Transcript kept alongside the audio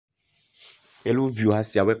Hello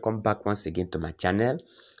viewers, you're welcome back once again to my channel.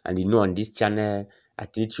 And on this channel I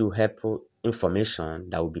teach you helpful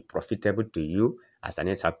information that will be profitable to you as an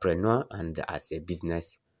entrepreneur and as a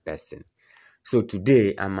business person. So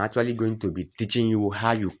today I'm actually going to be teaching you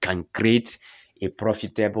how you can create a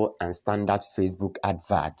profitable and standard Facebook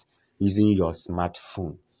advert using your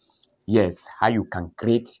smartphone. Yes, how you can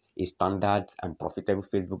create a standard and profitable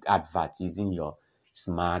Facebook advert using your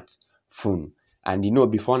smartphone. And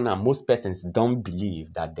before now, most persons don't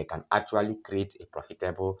believe that they can actually create a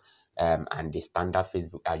profitable and a standard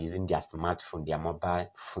Facebook ad using their smartphone, their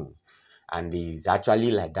mobile phone. And it's actually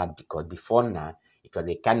like that because before now, it was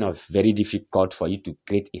a kind of very difficult for you to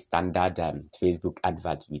create a standard Facebook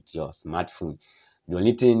advert with your smartphone. The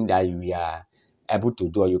only thing that we are able to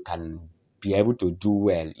do, or you can be able to do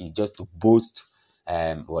well, is just to post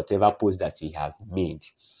whatever post that you have made.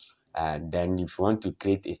 And then if you want to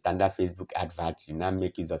create a standard Facebook advert, you now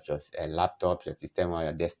make use of your laptop, your system, or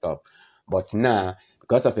your desktop. But now,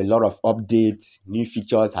 because of a lot of updates, new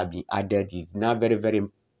features have been added, it's now very, very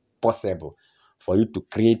possible for you to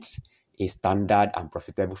create a standard and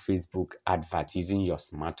profitable Facebook advert using your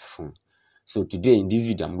smartphone. So today in this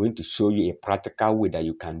video, I'm going to show you a practical way that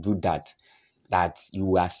you can do that you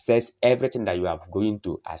will access everything that you are going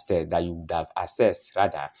to access, that you would have accessed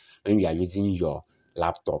rather when you are using your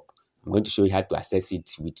laptop. I'm going to show you how to access it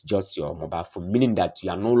with just your mobile phone, meaning that you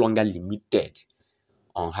are no longer limited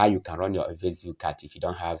on how you can run your Facebook ad if you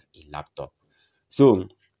don't have a laptop. So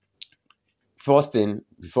first thing,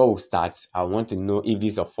 before we start, I want to know if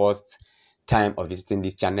this is your first time of visiting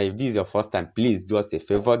this channel. If this is your first time, please do us a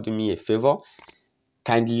favor, do me a favor.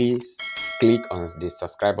 Kindly click on the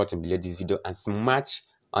subscribe button below this video and smash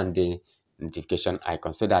on the notification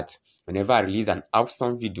icon so that whenever I release an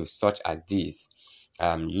awesome video such as this,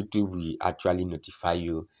 YouTube will actually notify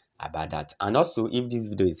you about that. And also, if this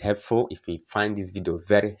video is helpful, if you find this video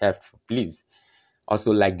very helpful, please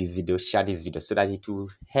also like this video, share this video so that it will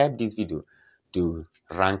help this video to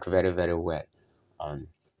rank very, very well on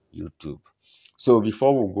YouTube. So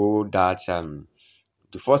before we go that,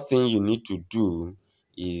 the first thing you need to do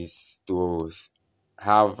is to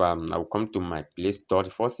have I'll come to my Play Store. The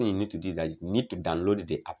first thing you need to do is that you need to download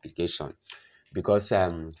the application, because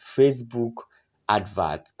Facebook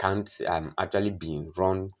advert can't actually be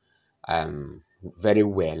run very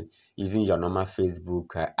well using your normal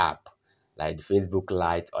Facebook app, like the Facebook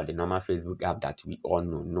Lite or the normal Facebook app that we all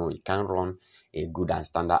know. No, you can't run a good and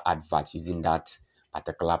standard advert using that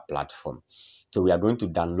particular platform. So we are going to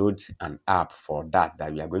download an app for that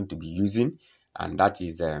we are going to be using, and that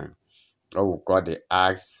is what we call the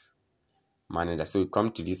Ads Manager. So you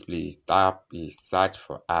come to this place, tap is search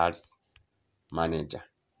for Ads Manager.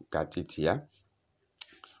 You got it here.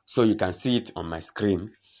 So you can see it on my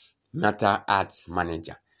screen, Meta Ads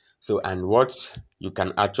Manager. So, and what you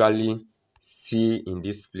can actually see in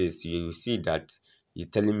this place, you will see that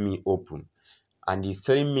it's telling me open, and it's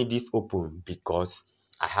telling me this open because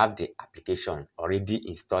I have the application already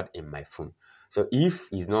installed in my phone. So if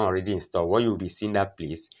it's not already installed, what you'll be seeing that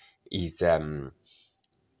place is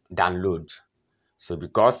download. So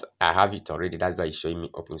because I have it already, that's why it's showing me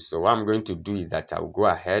open. So what I'm going to do is that I'll go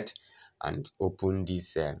ahead and open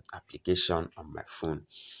this application on my phone.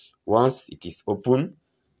 Once it is open,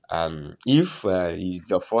 if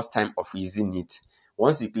it's your first time of using it,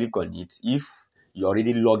 once you click on it, if you're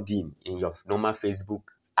already logged in your normal Facebook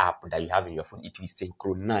app that you have in your phone, it will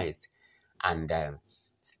synchronize and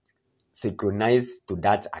synchronize to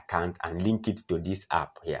that account and link it to this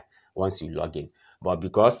app here once you log in. But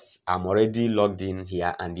because I'm already logged in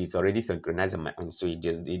here and it's already synchronized on my own, so it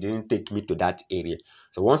didn't take me to that area.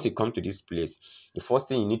 So once you come to this place, the first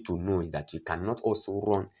thing you need to know is that you cannot also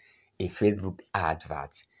run a Facebook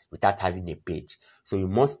advert without having a page. So you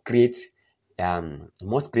must create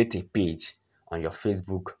a page on your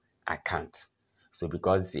Facebook account. So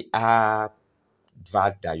because the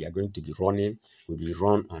advert that you are going to be running will be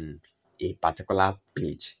run on a particular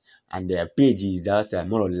page, and the page is just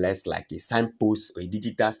more or less like a signpost or a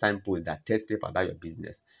digital signpost that tells people about your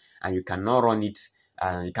business. And you cannot run it,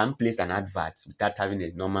 you can place an advert without having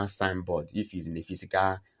a normal signboard if it's in a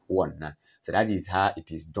physical one now. So that is how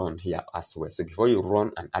it is done here as well. So before you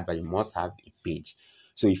run an advert, you must have a page.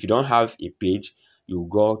 So if you don't have a page, you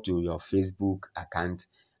go to your Facebook account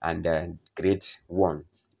and then create one,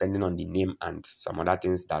 depending on the name and some other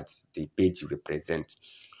things that the page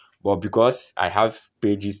represents. But because I have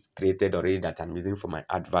pages created already that I'm using for my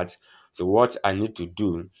advert, so what I need to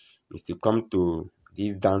do is to come to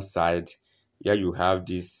this downside. Here you have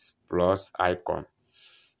this plus icon.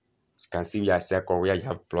 You can see your circle where you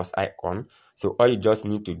have plus icon. So all you just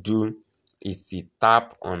need to do is to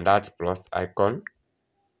tap on that plus icon,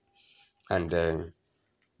 and then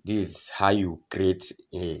this is how you create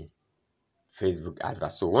a Facebook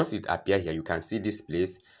advert. So once it appears here, you can see this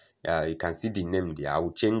place. You can see the name there. I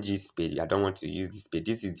will change this page. I don't want to use this page.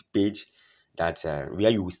 This is the page that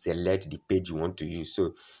where you will select the page you want to use.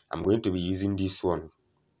 So I'm going to be using this one,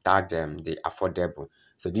 tagged the affordable.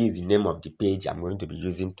 So this is the name of the page I'm going to be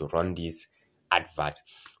using to run this advert.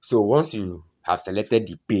 So once you have selected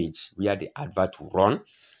the page where the advert will run,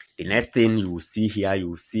 the next thing you will see here, you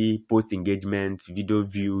will see post engagement, video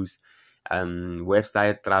views,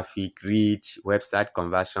 website traffic, reach, website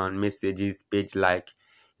conversion, messages, page like,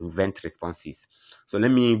 event responses. So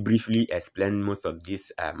let me briefly explain most of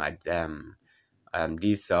these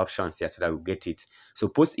these options here so that we get it. So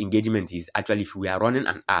post engagement is actually if we are running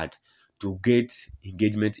an ad to get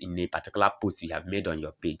engagement in a particular post you have made on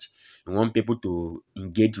your page. You want people to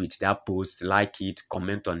engage with that post, like it,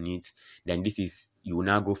 comment on it, then this is, you will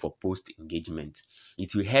now go for post engagement.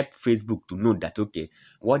 It will help Facebook to know that, okay,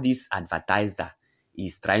 what this advertiser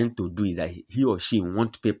is trying to do is that he or she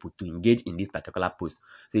want people to engage in this particular post.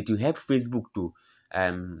 So it will help Facebook to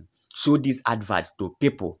show this advert to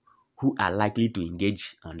people who are likely to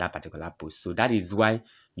engage on that particular post. So that is why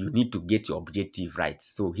you need to get your objective right.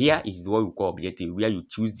 So here is what we call objective, where you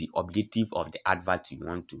choose the objective of the advert you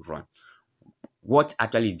want to run. What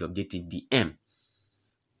actually is the objective? The aim,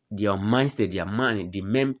 your mindset, your mind, the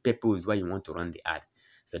main purpose why you want to run the ad.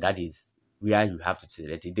 So that is where you have to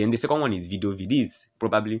select it. Then the second one is video. Video is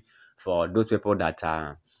probably for those people that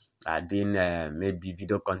are doing maybe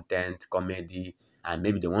video content, comedy, and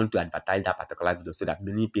maybe they want to advertise that particular video so that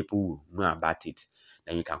many people will know about it.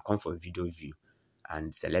 Then you can come for video view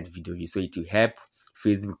and select video view. So it will help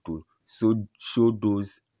Facebook to show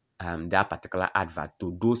those that particular advert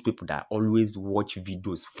to those people that always watch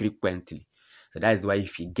videos frequently. So that is why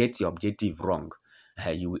if you get your objective wrong,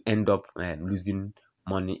 you will end up losing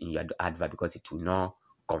money in your advert because it will not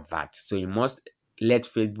convert. So you must let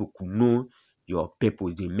Facebook know your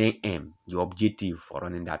purpose, the main aim, your objective for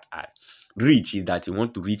running that ad. Reach is that you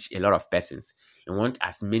want to reach a lot of persons. You want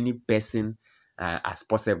as many persons as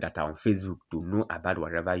possible that are on Facebook to know about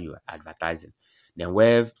whatever you are advertising. Then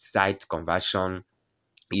website conversion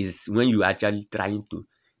is when you actually trying to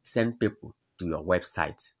send people to your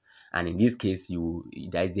website. And in this case,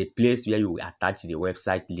 there is a place where you attach the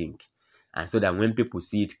website link, and so that when people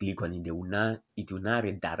see it, click on it, it will now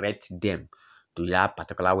redirect them to that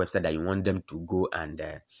particular website that you want them to go and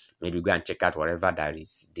maybe go and check out whatever that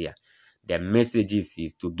is there. The messages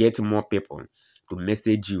is to get more people to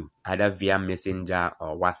message you either via Messenger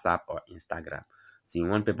or WhatsApp or Instagram. So you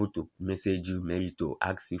want people to message you, maybe to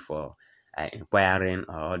ask you for inquiring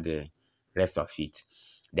or the rest of it.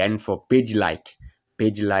 Then for page like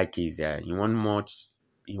is you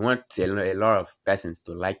want a lot of persons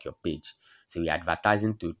to like your page. So you're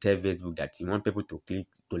advertising to tell Facebook that you want people to click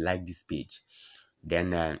to like this page.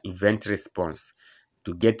 Then event response,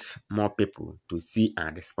 to get more people to see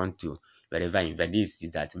and respond to wherever event is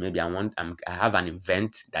that maybe I have an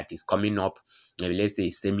event that is coming up, maybe let's say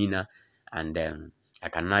a seminar, and I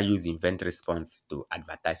can now use event response to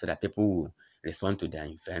advertise so that people will respond to their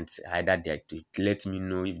events, either they to let me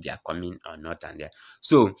know if they are coming or not. And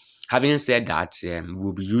so having said that,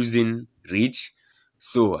 we'll be using reach.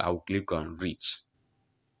 So I will click on reach.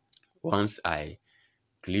 Once I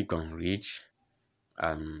click on reach,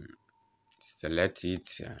 select it.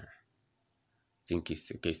 I think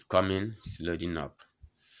it's coming, it's loading up.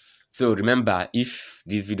 So remember, if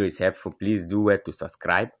this video is helpful, please do well to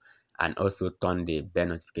subscribe and also turn the bell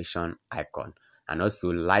notification icon, and also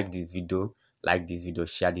like this video,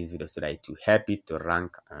 share this video so that it will help it to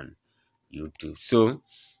rank on YouTube. So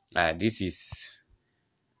this is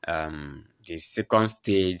the second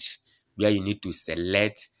stage where you need to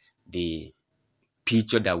select the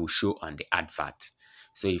picture that will show on the advert.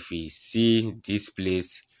 So if you see this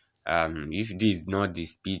place, if this is not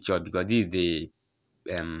this picture, because this is the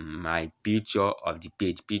my picture of the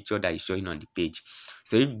picture that is showing on the page.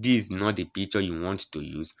 So if this is not the picture you want to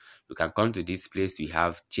use, you can come to this place. We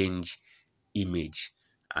have change image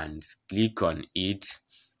and click on it,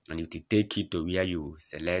 and it will take you to where you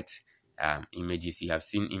select images. You have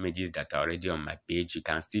seen images that are already on my page. You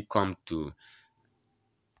can still come to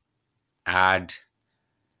add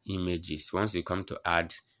images. Once you come to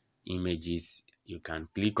add images, you can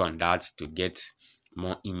click on that to get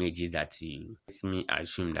more images that you. Let me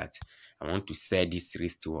assume that I want to sell this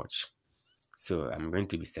wristwatch. So I'm going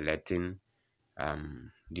to be selecting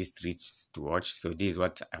this wristwatch. So this is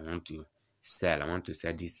what I want to sell. I want to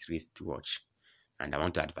sell this wristwatch, and I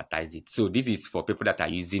want to advertise it. So this is for people that are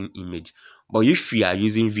using image. But if you are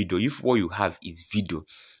using video, if what you have is video,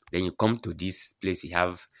 then you come to this place, you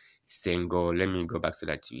have single. Let me go back so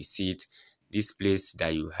that you see it. This place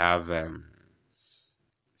that you have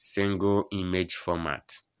single image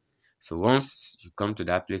format. So once you come to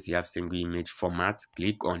that place, you have single image format,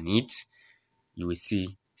 click on it, you will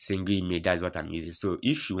see single image. That's what I'm using. So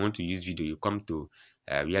if you want to use video, you come to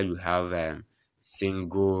where you have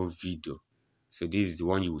single video. So this is the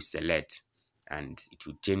one you will select, and it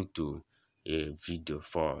will change to a video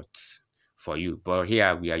for you. But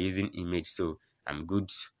here we are using image, so I'm good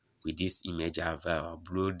with this image. I've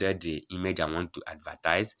uploaded the image I want to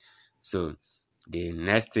advertise. So the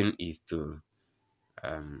next thing is to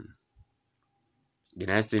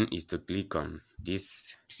click on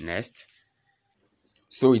this next.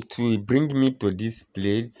 So it will bring me to this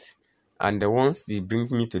place, and once it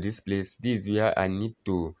brings me to this place, this is where I need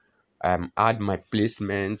to add my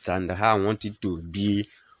placement and how I want it to be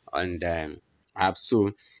on the app.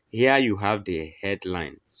 So here you have the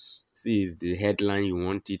headline. This is the headline you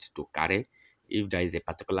want it to carry. If there is a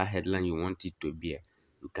particular headline you want it to be,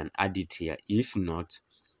 you can add it here. If not,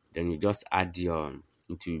 then you just add it will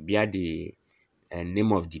bear the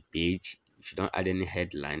name of the page. If you don't add any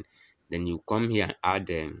headline, then you come here and add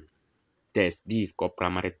text. This is called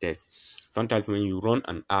primary text. Sometimes when you run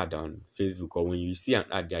an ad on Facebook, or when you see an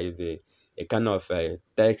ad, there is a kind of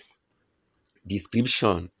text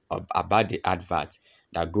description about the advert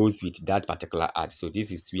that goes with that particular ad. So this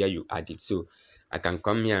is where you add it. So I can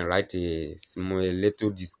come here and write a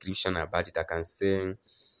little description about it. I can say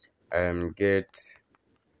get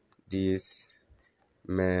this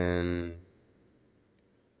men's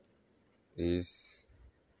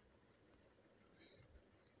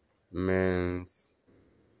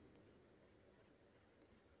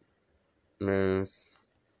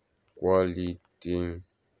quality.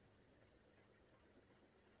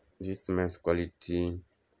 This men's quality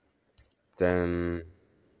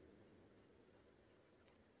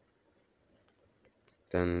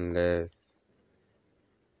stainless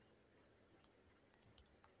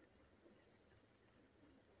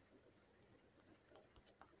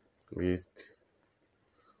wrist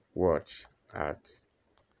watch at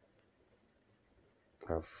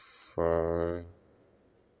affordable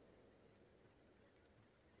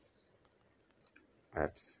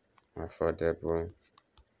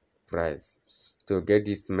price. To get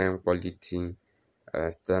this main quality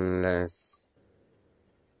stainless,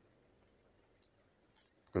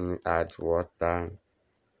 let me add water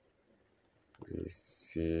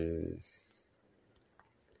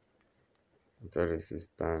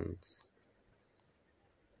resistant.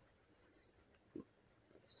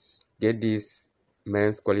 Get this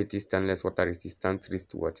men's quality stainless water resistant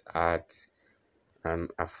wristwatch at an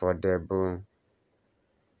affordable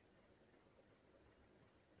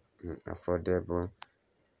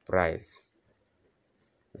price.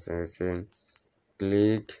 So I'm saying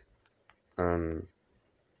click on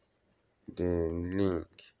the link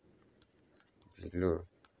below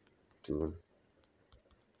to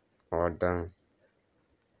order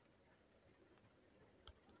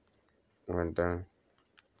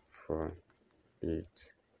for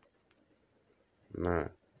it now.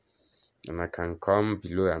 And I can come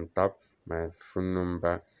below and tap my phone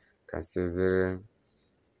number. Can say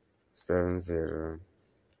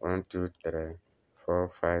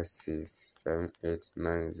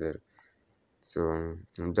 070-123-456-7890. So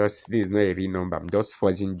this is not a real number. I'm just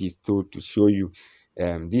forcing this to show you.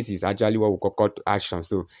 This is actually what we call to action.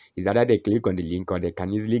 So it's either they click on the link, or they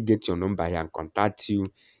can easily get your number here and contact you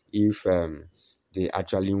if they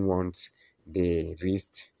actually want the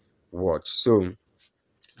wrist watch. So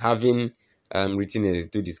having written a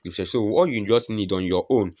little description, so what you just need on your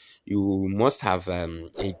own, you must have a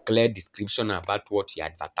clear description about what you're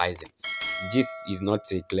advertising. This is not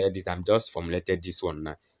a clear, I'm just formulated this one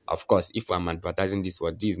now. Of course, if I'm advertising this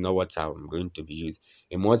word, this is not what I'm going to be used.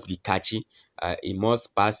 It must be catchy. It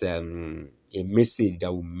must pass a message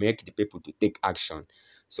that will make the people to take action.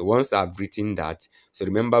 So once I've written that, so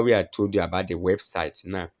remember where I told you about the website.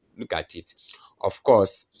 Now look at it. Of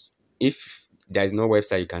course, if there is no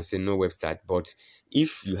website, you can say no website. But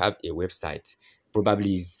if you have a website,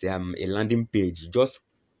 probably it's a landing page, just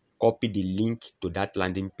copy the link to that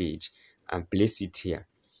landing page and place it here.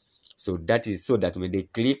 So that is so that when they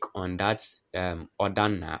click on that order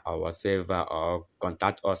now or whatever, or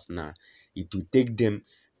contact us now, it will take them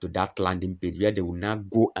to that landing page where they will now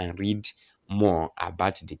go and read more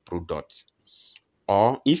about the product.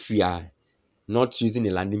 Or if you are not using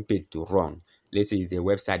a landing page to run, let's say it's the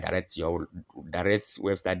website your direct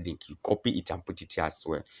website link, you copy it and put it here as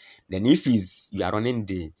well. Then if you are running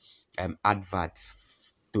the advert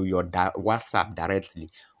to your WhatsApp directly,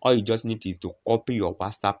 all you just need is to copy your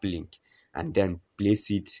WhatsApp link and then place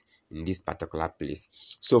it in this particular place.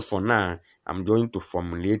 So for now, I'm going to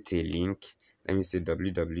formulate a link. Let me say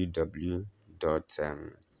www dot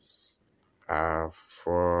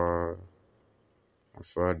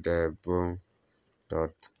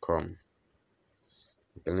affordable.com.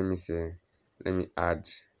 Okay, let me add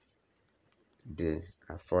the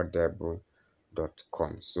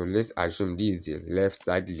affordable.com. So let's assume this is the left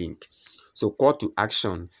side link. So call to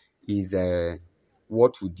action is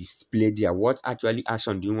what we display there. What actually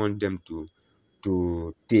action do you want them to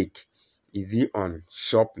take? Is it on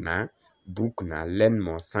shop now, book now, learn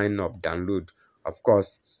more, sign up, download? Of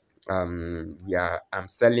course, I'm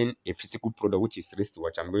selling a physical product, which is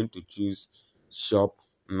wristwatch. I'm going to choose shop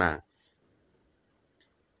now.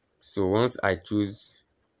 So once I choose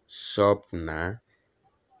shop now,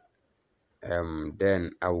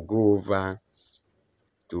 then I will go over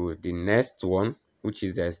to the next one, which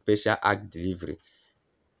is a special act delivery.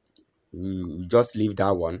 You just leave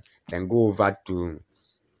that one, then go over to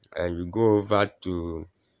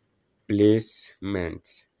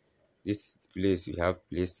placement. This place we have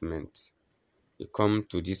placement. You come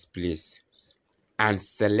to this place and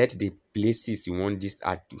select the places you want this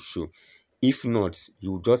ad to show. If not,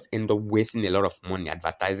 you just end up wasting a lot of money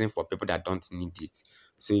advertising for people that don't need it.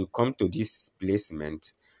 So you come to this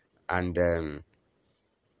placement and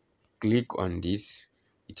click on this.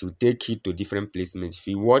 It will take you to different placements. If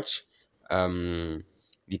you watch, the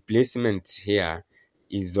placement here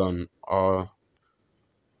is on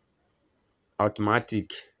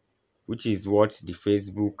automatic, which is what the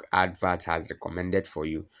Facebook advert has recommended for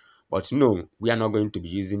you. But no, we are not going to be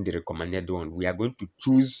using the recommended one. We are going to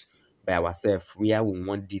choose by ourselves where we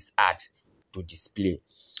want this ad to display.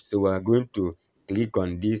 So we are going to click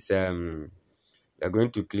on this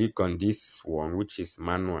one, which is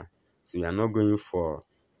manual. So we are not going for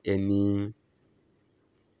any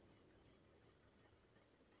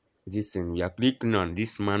this thing. We are clicking on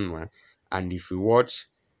this manual, and if you watch,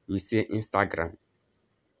 we say Instagram.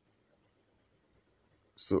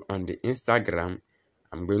 So on the Instagram,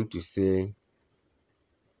 I'm going to say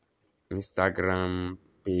Instagram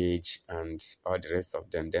page and all the rest of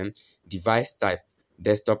them. Then device type,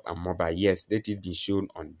 desktop and mobile. Yes, let it be shown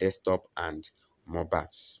on desktop and mobile.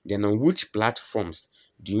 Then on which platforms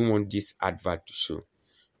do you want this advert to show?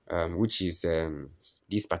 Which is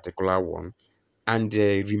this particular one. And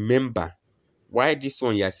remember, why this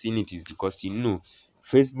one you are seeing it is because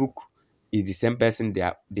Facebook is the same person.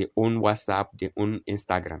 They own WhatsApp, they own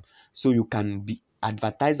Instagram, so you can be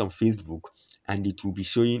advertised on Facebook and it will be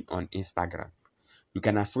showing on Instagram. You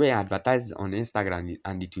can as well advertise on Instagram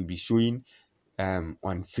and it will be showing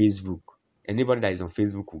on Facebook. Anybody that is on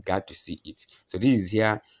Facebook will get to see it. So this is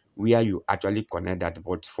here where you actually connect that.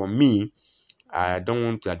 But for me, I don't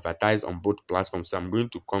want to advertise on both platforms, so I'm going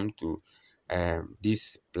to come to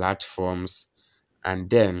these platforms, and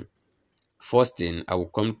then first thing I will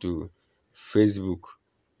come to Facebook.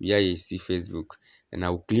 Here you see Facebook, and I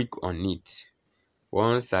will click on it.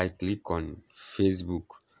 Once I click on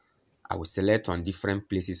Facebook, I will select on different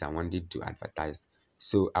places I wanted to advertise.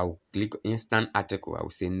 So I will click instant article. I will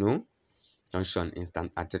say no, don't show an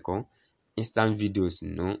instant article. Instant videos,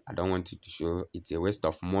 no, I don't want it to show. It's a waste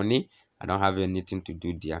of money. I don't have anything to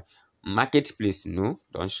do there. Marketplace, no,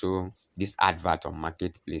 don't show this advert on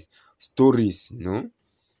marketplace. Stories, no,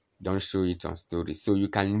 don't show it on stories. So you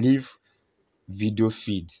can leave video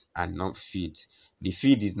feeds and not feeds. The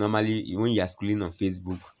feed is normally when you are scrolling on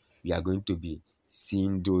Facebook, you are going to be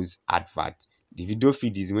seeing those adverts. The video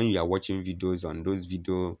feed is when you are watching videos on those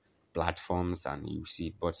video platforms and you see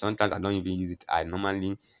it. But sometimes I don't even use it. I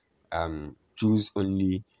normally choose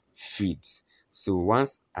only feeds. So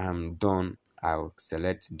once I'm done, I'll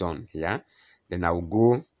select done here. Then I'll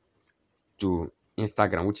go to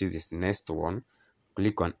Instagram, which is this next one.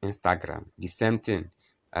 Click on Instagram. The same thing.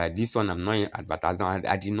 This one I'm not advertising.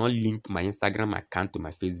 I did not link my Instagram account to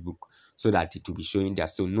my Facebook so that it will be showing there.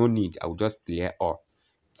 So no need. I will just clear all.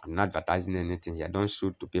 I'm not advertising anything here. Don't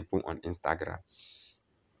show to people on Instagram.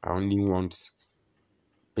 I only want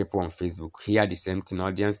people on Facebook. Here the same thing.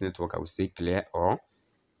 Audience network. I will say clear all.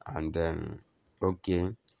 And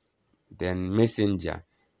okay. Then Messenger.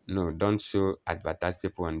 No, don't show advertise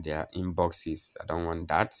people on their inboxes. I don't want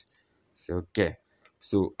that. So okay.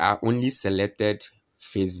 So I only selected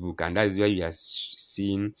Facebook, and that is where you are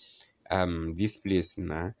seeing this place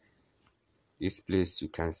now. This place you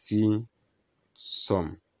can see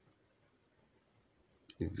some.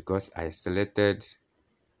 is because I selected,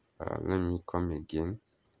 let me come again.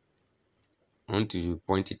 I want to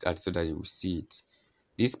point it out so that you will see it.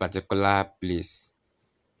 This particular place,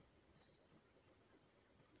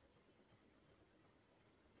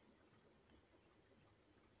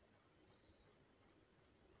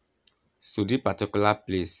 so this particular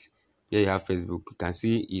place where you have Facebook, you can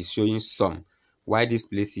see is showing some. Why this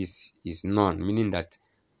place is none, meaning that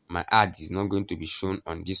my ad is not going to be shown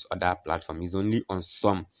on this other platform. It's only on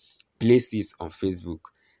some places on Facebook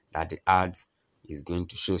that the ad is going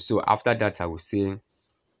to show. So after that, I will say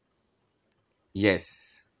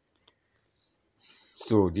yes.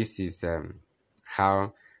 So this is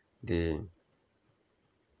how the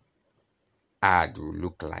ad will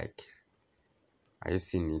look like. Are you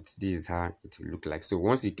seeing it? This is how it will look like. So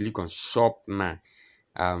once you click on shop now,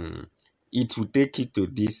 it will take you to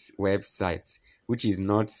this website, which is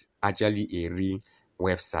not actually a real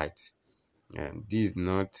website. This is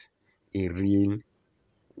not a real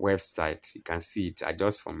website. You can see it. I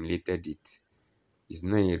just formulated it. It's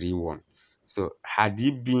not a real one. So had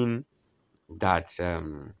it been that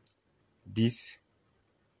this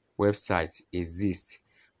website exists,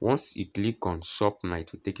 once you click on shop now,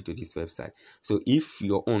 it will take you to this website. So if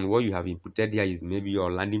your own, what you have inputted here is maybe your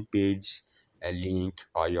landing page a link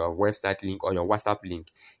or your website link or your WhatsApp link,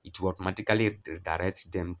 it will automatically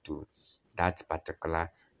redirect them to that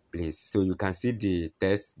particular place. So you can see the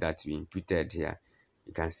text that we inputted here.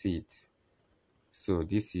 You can see it. So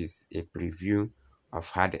this is a preview of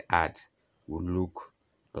how the ad will look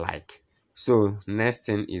like. So next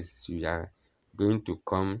thing is we are going to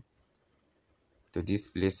come to this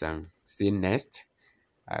place and say next.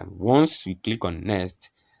 Once we click on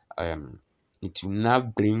next, it will now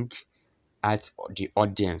bring out the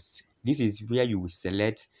audience. This is where you will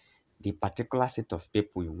select the particular set of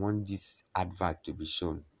people you want this advert to be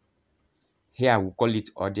shown. Here we call it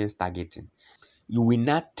audience targeting. You will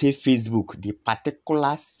not tell Facebook the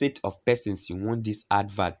particular set of persons you want this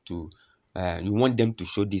advert to, you want them to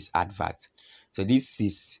show this advert. So this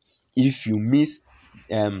is if you miss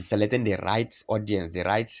selecting the right audience, the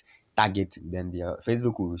right target, then the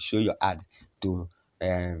Facebook will show your ad to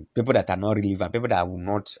people that are not relevant, people that will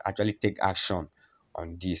not actually take action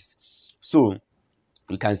on this. So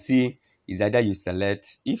you can see is either you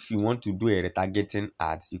select, if you want to do a retargeting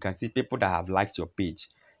ads, you can see people that have liked your page,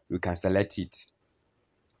 you can select it.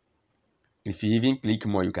 If you even click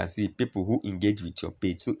more, you can see people who engage with your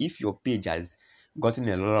page. So if your page has gotten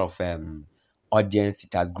a lot of audience,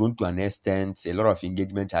 it has grown to an extent, a lot of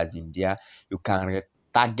engagement has been there, you can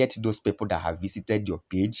target those people that have visited your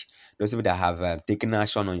page, those people that have taken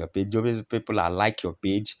action on your page, those people that like your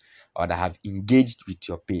page or that have engaged with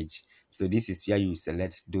your page. So this is where you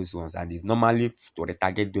select those ones, and it's normally to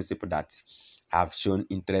retarget those people that have shown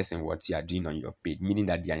interest in what you are doing on your page, meaning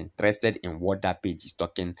that they are interested in what that page is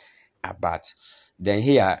talking about. Then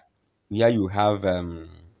here you have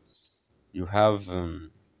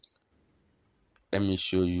let me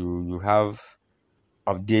show you, you have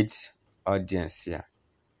update audience here.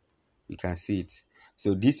 You can see it.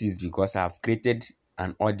 So this is because I've created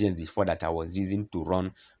an audience before that I was using to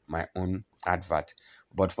run my own advert,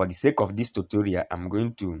 but for the sake of this tutorial, I'm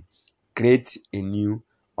going to create a new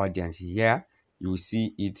audience. Here you will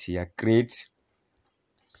see it here, create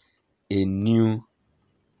a new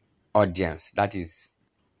audience, that is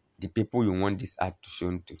the people you want this ad to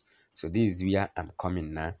show to. So this is where I'm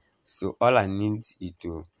coming now. So all I need is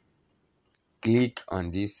to click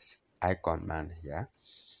on this icon man here,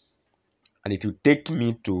 and it will take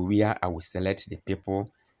me to where I will select the people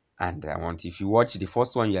and I want. If you watch, the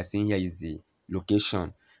first one you are seeing here is the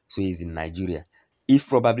location, so it's in Nigeria. If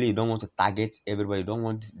probably you don't want to target everybody, you don't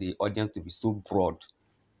want the audience to be so broad,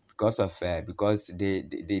 because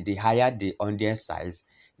the higher the audience size,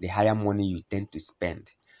 the higher money you tend to spend.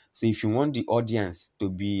 So if you want the audience to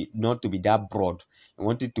be not to be that broad, you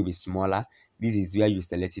want it to be smaller, this is where you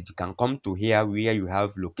select it. You can come to here where you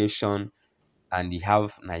have location and you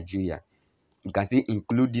have Nigeria. You can see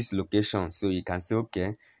include this location. So you can say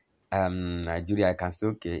okay, Nigeria. I can say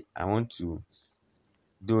okay, I want to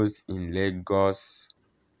those in Lagos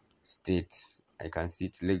State. I can see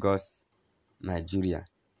it, Lagos, Nigeria.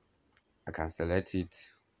 I can select it.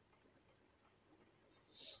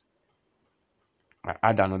 I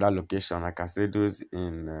add another location. I can say those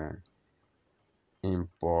in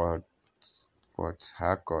Port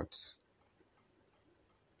Harcourt.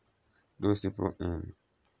 Those people in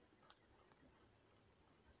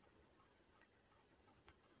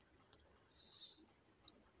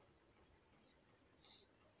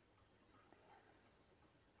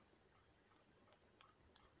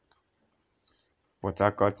Port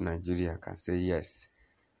Harcourt, Nigeria. I can say yes.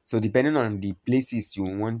 So depending on the places you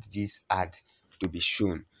want this ad to be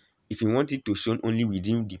shown, if you want it to show only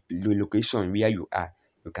within the location where you are,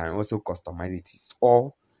 you can also customize it. It's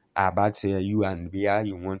all about you and where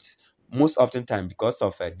you want. Most often time, because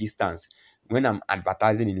of distance, when I'm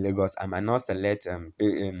advertising in Lagos, I might not select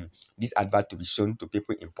this advert to be shown to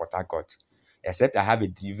people in Port Harcourt, except I have a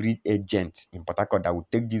delivery agent in Port Harcourt that will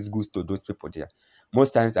take these goods to those people there.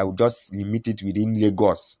 Most times I will just limit it within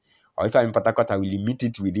Lagos, or if I'm in Port Harcourt, I will limit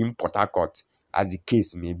it within Port Harcourt, as the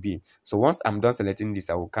case may be. So once I'm done selecting this,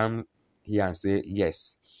 I will come here and say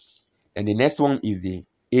yes. And the next one is the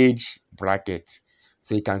age bracket.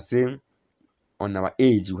 So you can say on our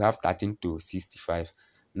age, we have 13 to 65.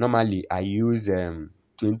 Normally, I use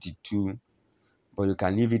 22, but you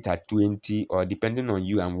can leave it at 20, or depending on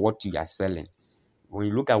you and what you are selling. When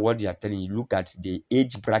you look at what you are telling, you look at the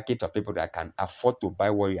age bracket of people that can afford to buy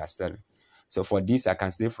what you are selling. So for this, I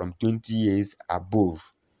can say from 20 years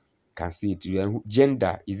above. You can see it.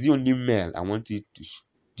 Gender, is it only male I want it to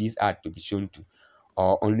this ad to be shown to,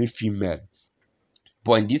 or only female?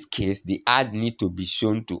 But in this case, the ad need to be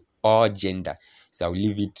shown to all gender. So I will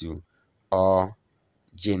leave it to all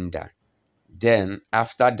gender. Then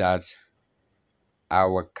after that, I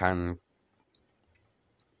can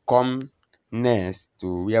come next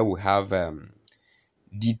to where we have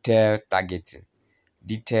detail targeting.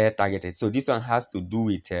 Detail targeted. So this one has to do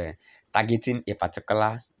with targeting a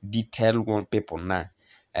particular detailed one people now,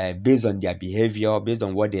 based on their behavior, based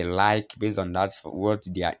on what they like, based on that what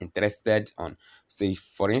they are interested on. So if,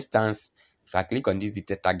 for instance, if I click on this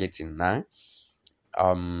detail targeting now,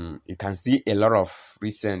 you can see a lot of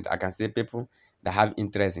recent, I can see people that have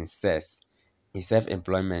interest in sales, in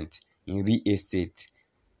self-employment, in real estate.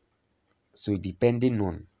 So depending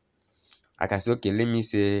on, I can say, okay, let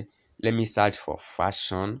me search for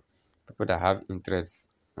fashion, people that have interest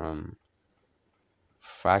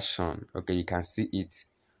fashion. Okay, you can see it,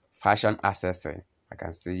 fashion accessory. I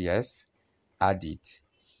can say yes, add it.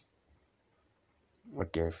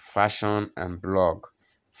 Okay, fashion and blog,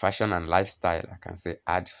 fashion and lifestyle. I can say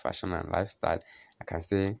add fashion and lifestyle. I can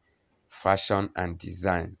say fashion and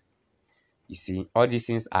design. You see, all these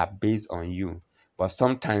things are based on you, but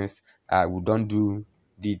sometimes we don't do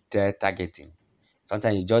the targeting.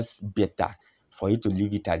 Sometimes it's just better for you to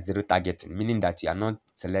leave it at zero targeting, meaning that you are not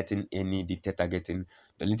selecting any detail targeting.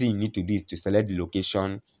 The only thing you need to do is to select the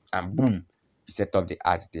location and boom, you set up the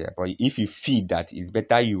ad there. But if you feel that it's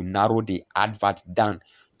better you narrow the advert down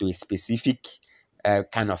to a specific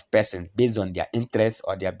kind of person based on their interests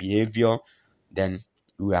or their behavior, then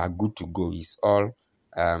we are good to go. It's all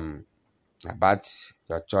about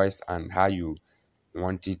your choice and how you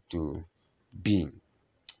want it to be.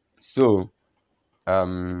 So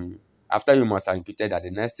after you must have inputted that,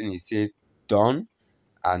 the next thing is say done,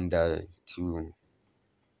 and to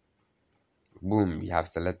boom, we have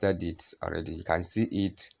selected it already. You can see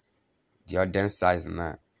it, the audience size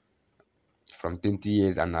now, from 20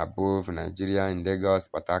 years and above, Nigeria, in Lagos,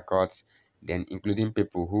 Port Harcourt, then including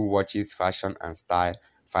people who watches fashion and style,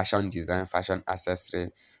 fashion design, fashion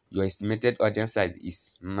accessory. Your estimated audience size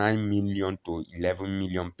is 9 million to 11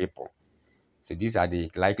 million people. So these are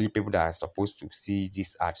the likely people that are supposed to see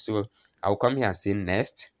this ad. So I'll come here and say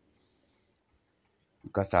next,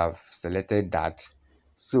 because I've selected that.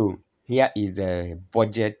 So here is the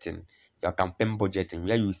budgeting, your campaign budgeting,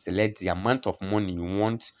 where you select the amount of money you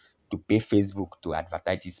want to pay Facebook to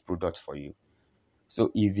advertise this product for you.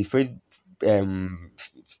 So is the first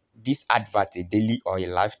this advert a daily or a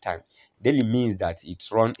lifetime? Daily means that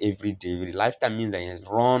it's run every day. Lifetime means that it's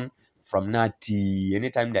run from now till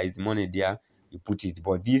anytime there is money there, you put it.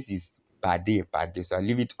 But this is per day, per day. So I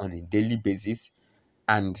leave it on a daily basis.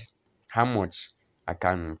 And how much? I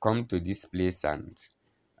can come to this place and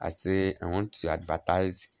I say I want to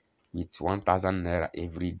advertise with 1,000 naira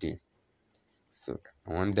every day. So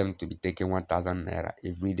I want them to be taking 1,000 naira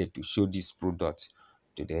every day to show this product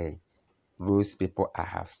to the those people I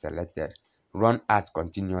have selected. Run ad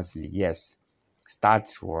continuously. Yes. Start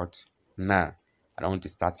what? Now. I don't want to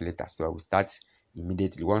start later, so I will start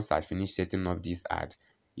immediately. Once I finish setting up this ad,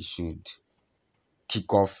 it should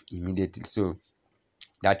kick off immediately. So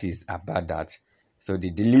that is about that. So the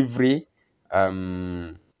delivery,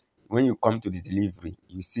 when you come to the delivery,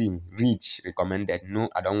 you see reach recommended. No,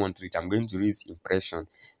 I don't want reach. I'm going to use impression,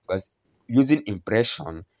 because using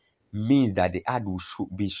impression means that the ad will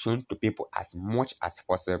be shown to people as much as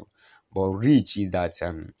possible. But reach is that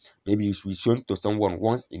maybe it should be shown to someone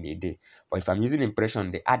once in a day. But if I'm using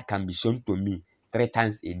impression, the ad can be shown to me 3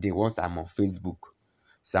 times a day once I'm on Facebook.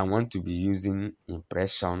 So I want to be using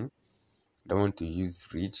impression. I don't want to use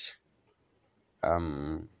reach.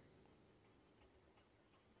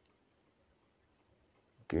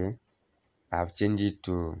 Okay, I've changed it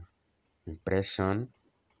to impression.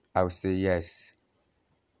 I'll say yes.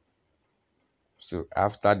 So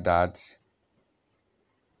after that,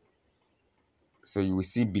 so you will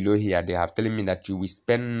see below here they have telling me that you will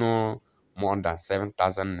spend no more than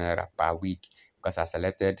 7,000 naira per week because I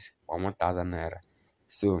selected 1,000 naira.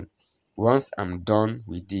 So once I'm done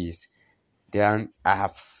with this, then I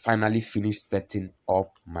have finally finished setting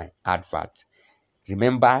up my advert.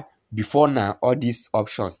 Remember, before now, all these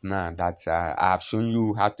options now that I have shown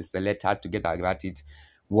you how to select, how to get advertised,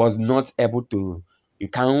 was not able to. You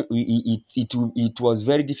can't. It was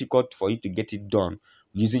very difficult for you to get it done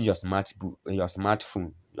using your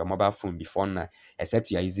smartphone, your mobile phone before now, except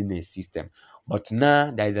you are using a system. But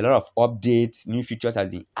now there is a lot of updates, new features has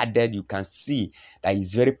been added. You can see that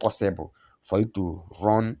it's very possible for you to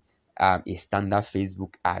run a standard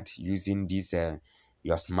Facebook ad using this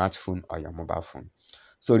your smartphone or your mobile phone.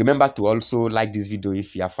 So remember to also like this video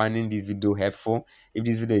if you are finding this video helpful. If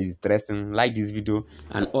this video is interesting, like this video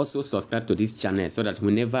and also subscribe to this channel so that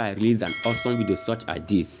whenever I release an awesome video such as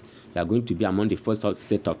this, you are going to be among the first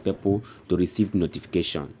set of people to receive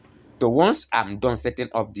notification. So once I'm done setting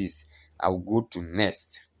up this, I will go to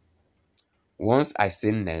next. Once I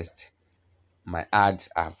say next, my ads,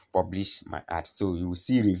 I've published my ad. So you will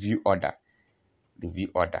see review order.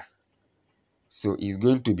 So it's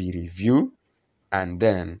going to be review, and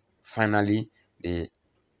then finally the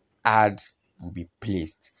ads will be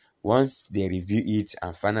placed. Once they review it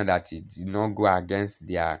and find out that it did not go against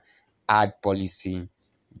their ad policy,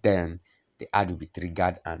 then the ad will be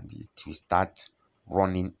triggered and it will start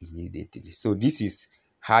running immediately. So this is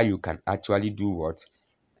how you can actually do what?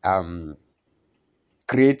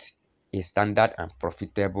 Create a standard and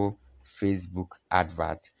profitable Facebook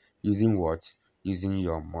advert using what? Using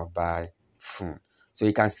your mobile phone. So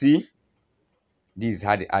you can see this is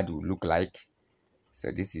how the ad will look like.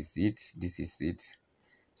 So this is it.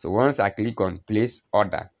 So once I click on place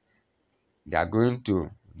order, they are going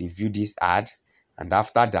to review this ad, and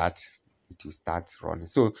after that it will start running.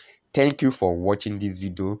 So thank you for watching this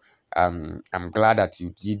video. I'm glad that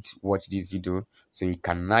you did watch this video, so you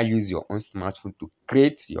can now use your own smartphone to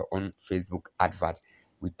create your own Facebook advert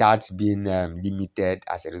without being limited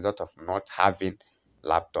as a result of not having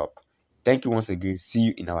laptop. Thank you once again. See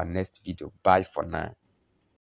you in our next video. Bye for now.